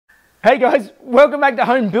Hey guys, welcome back to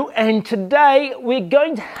Home Built, and today we're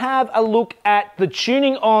going to have a look at the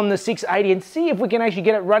tuning on the 680 and see if we can actually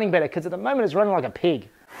get it running better, because at the moment it's running like a pig.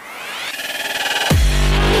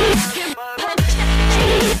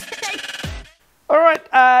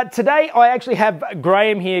 Alright, today I actually have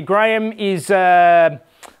Graham here. Graham is a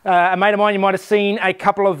mate of mine. You might have seen a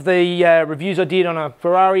couple of the reviews I did on a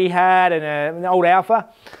Ferrari he had and an old Alfa.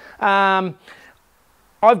 I've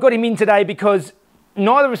got him in today because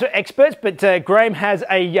neither of us are experts, but Graham has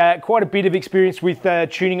quite a bit of experience with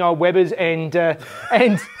tuning old Webers, and we're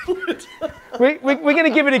going to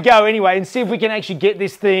give it a go anyway and see if we can actually get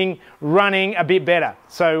this thing running a bit better.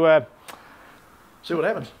 So, see what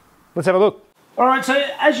happens. Let's have a look. All right, so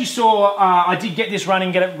as you saw, I did get this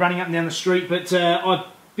running, get it running up and down the street, but I've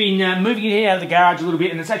been moving it here out of the garage a little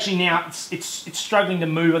bit, and it's actually now, it's struggling to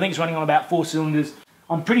move. I think it's running on about 4 cylinders.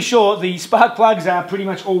 I'm pretty sure the spark plugs are pretty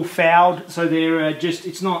much all fouled, so they're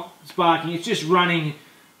it's not sparking, it's just running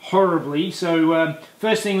horribly. So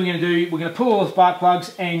first thing we're going to do, we're going to pull all the spark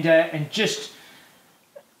plugs and just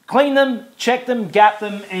clean them, check them, gap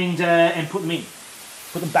them, and put them in,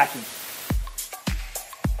 put them back in.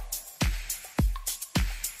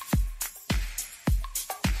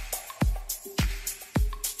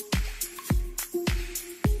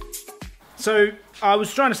 So I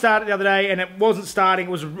was trying to start it the other day and it wasn't starting. It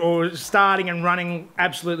was starting and running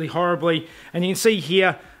absolutely horribly. And you can see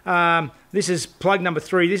here, this is plug number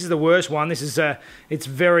 3. This is the worst one. This is it's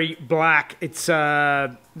very black. It's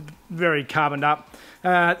very carboned up.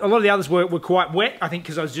 A lot of the others were quite wet, I think,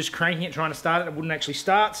 because I was just cranking it, trying to start it. It wouldn't actually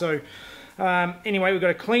start. So anyway, we've got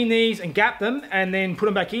to clean these and gap them and then put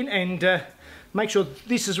them back in and make sure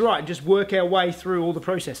this is right and just work our way through all the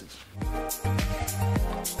processes.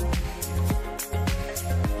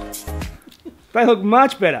 They look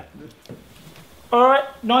much better. All right,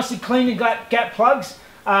 nicely clean and gap plugs.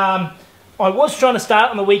 I was trying to start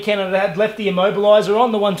on the weekend and I had left the immobilizer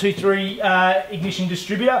on, the 123 ignition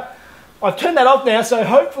distributor. I've turned that off now, so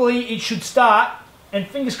hopefully it should start and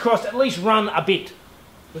fingers crossed at least run a bit.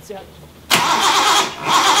 Let's see how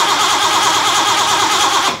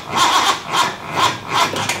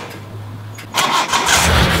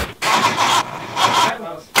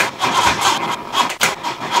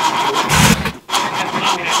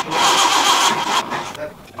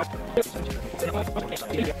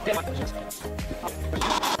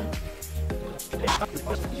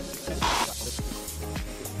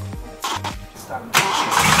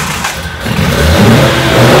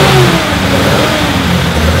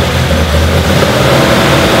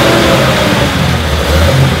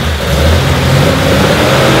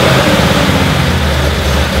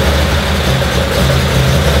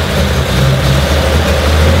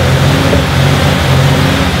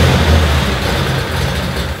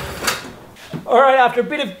after a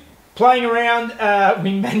bit of playing around,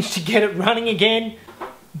 we managed to get it running again.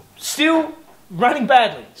 Still running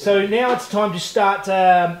badly. So now it's time to start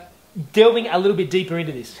delving a little bit deeper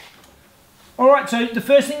into this. Alright, so the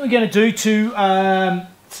first thing we're going to do to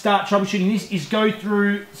start troubleshooting this is go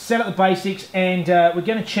through, set up the basics, and we're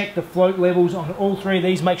going to check the float levels on all 3 of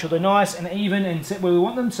these, make sure they're nice and even and set where we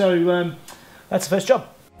want them. So that's the first job.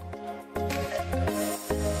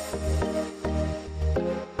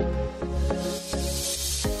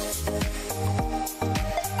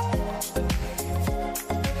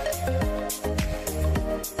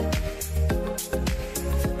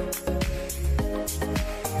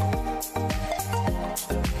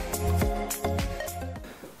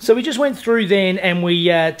 So we just went through then and we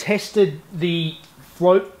tested the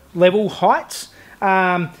float level heights.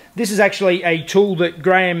 This is actually a tool that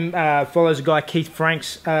Graham follows, a guy, Keith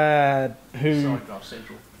Franks,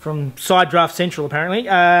 from Side Draft Central apparently.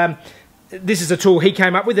 This is a tool he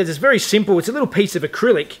came up with. It's very simple. It's a little piece of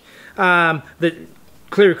acrylic,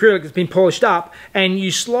 clear acrylic that's been polished up, and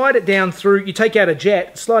you slide it down through, you take out a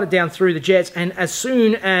jet, slide it down through the jets, and as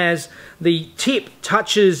soon as the tip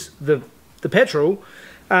touches the petrol,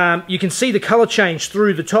 you can see the colour change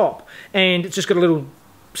through the top, and it's just got a little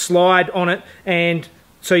slide on it, and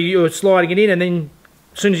so you're sliding it in, and then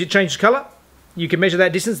as soon as it changes colour, you can measure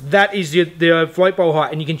that distance. That is the float bowl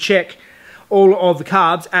height, and you can check all of the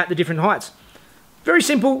carbs at the different heights. Very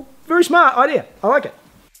simple, very smart idea. I like it.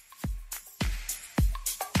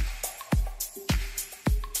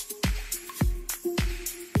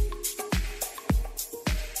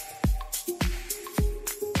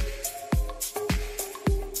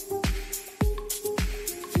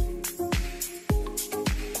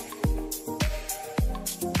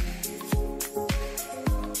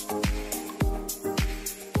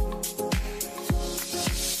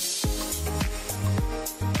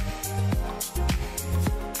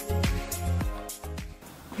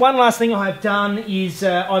 one last thing I've done is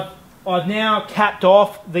I've now capped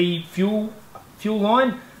off the fuel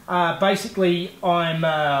line. Basically, I'm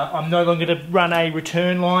no longer going to run a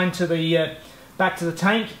return line to the back to the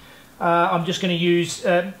tank. I'm just going to use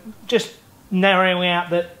just narrowing out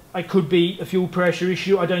that it could be a fuel pressure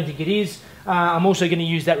issue. I don't think it is. I'm also going to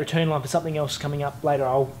use that return line for something else coming up later.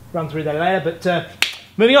 I'll run through that later, but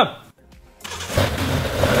moving on.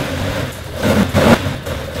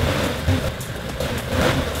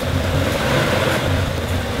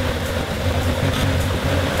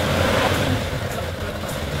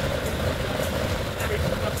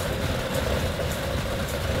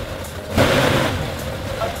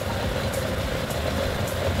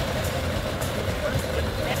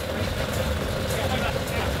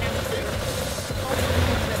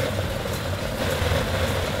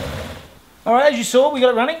 Alright, as you saw, we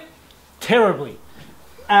got it running terribly.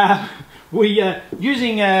 We're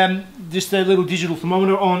using just a little digital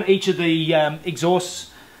thermometer on each of the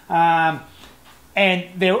exhausts, and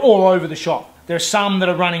they're all over the shop. There are some that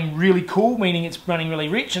are running really cool, meaning it's running really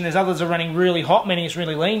rich, and there's others that are running really hot, meaning it's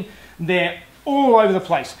really lean. They're all over the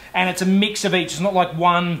place, and it's a mix of each. It's not like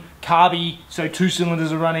one carby, so 2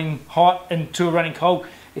 cylinders are running hot and 2 are running cold.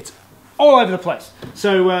 It's all over the place.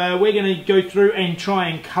 So we're going to go through and try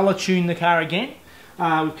and colour tune the car again.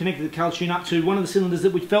 We've connected the colour tune up to one of the cylinders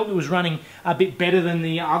that we felt it was running a bit better than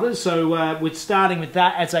the others. So we're starting with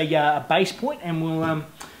that as a base point, and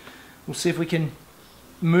we'll see if we can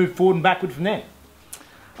move forward and backward from there.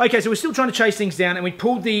 Okay, so we're still trying to chase things down, and we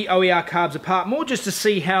pulled the OER carbs apart more just to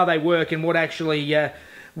see how they work and what actually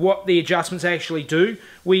what the adjustments actually do.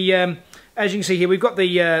 We as you can see here, we've got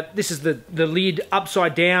the this is the lid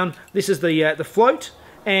upside down. This is the float,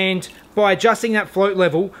 and by adjusting that float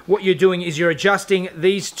level, what you're doing is you're adjusting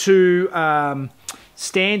these 2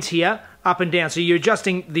 stands here up and down. So you're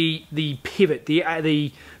adjusting the pivot,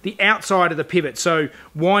 the outside of the pivot. So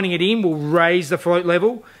winding it in will raise the float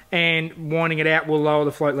level, and winding it out will lower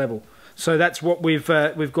the float level. So that's what we've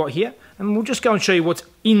got here, and we'll just go and show you what's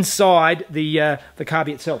inside the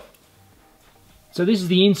carby itself. So this is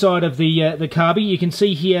the inside of the carby. You can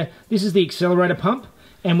see here, this is the accelerator pump,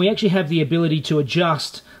 and we actually have the ability to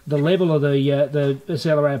adjust the level of the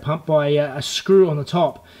accelerator pump by a screw on the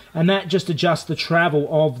top, and that just adjusts the travel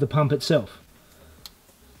of the pump itself.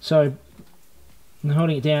 So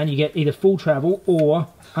holding it down, you get either full travel, or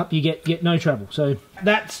up you get no travel. So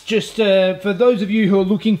that's just for those of you who are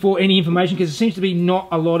looking for any information, because there seems to be not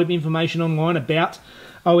a lot of information online about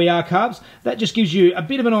OER carbs. That just gives you a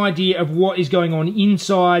bit of an idea of what is going on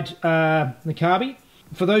inside the carby,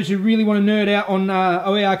 for those who really want to nerd out on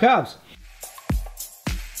OER carbs.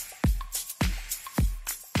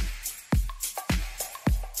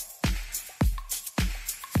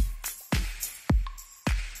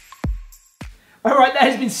 Alright, that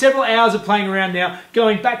has been several hours of playing around now,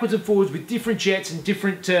 going backwards and forwards with different jets and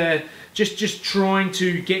different, just trying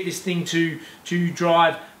to get this thing to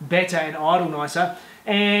drive better and idle nicer.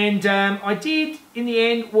 And I did, in the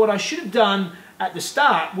end, what I should have done at the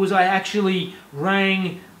start was I actually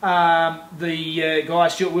rang the guy,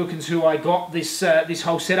 Stuart Wilkins, who I got this this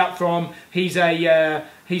whole setup from. He's the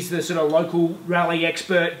sort of local rally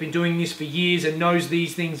expert, been doing this for years and knows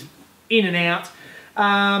these things in and out.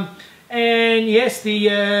 And yes, he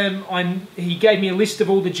gave me a list of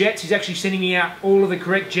all the jets. He's actually sending me out all of the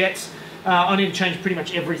correct jets. I need to change pretty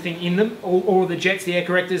much everything in them, all of the jets, the air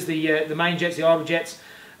correctors, the main jets, the idle jets,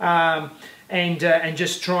 and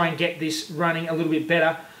just try and get this running a little bit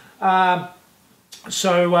better.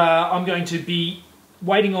 So I'm going to be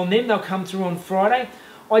waiting on them. They'll come through on Friday.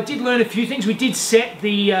 I did learn a few things. We did set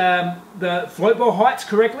the float bowl heights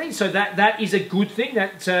correctly, so that is a good thing.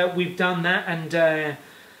 That we've done that and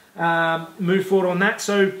move forward on that.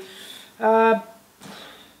 So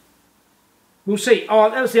we'll see. Oh,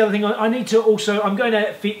 that was the other thing. I need to also, I'm going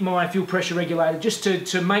to fit my fuel pressure regulator just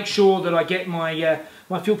to make sure that I get my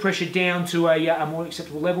my fuel pressure down to a more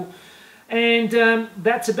acceptable level. And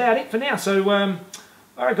that's about it for now. So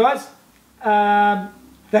alright guys,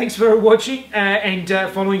 thanks for watching and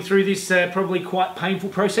following through this probably quite painful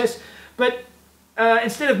process. But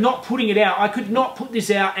instead of not putting it out, I could not put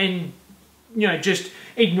this out and just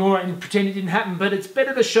ignore it and pretend it didn't happen. But it's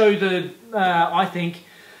better to show I think,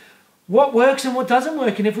 what works and what doesn't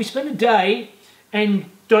work. And if we spend a day and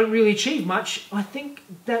don't really achieve much, I think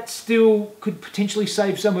that still could potentially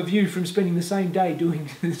save some of you from spending the same day doing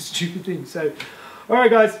this stupid thing. So,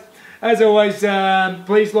 alright guys, as always,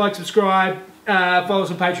 please like, subscribe, follow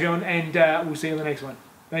us on Patreon, and we'll see you on the next one.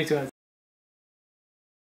 Thanks guys.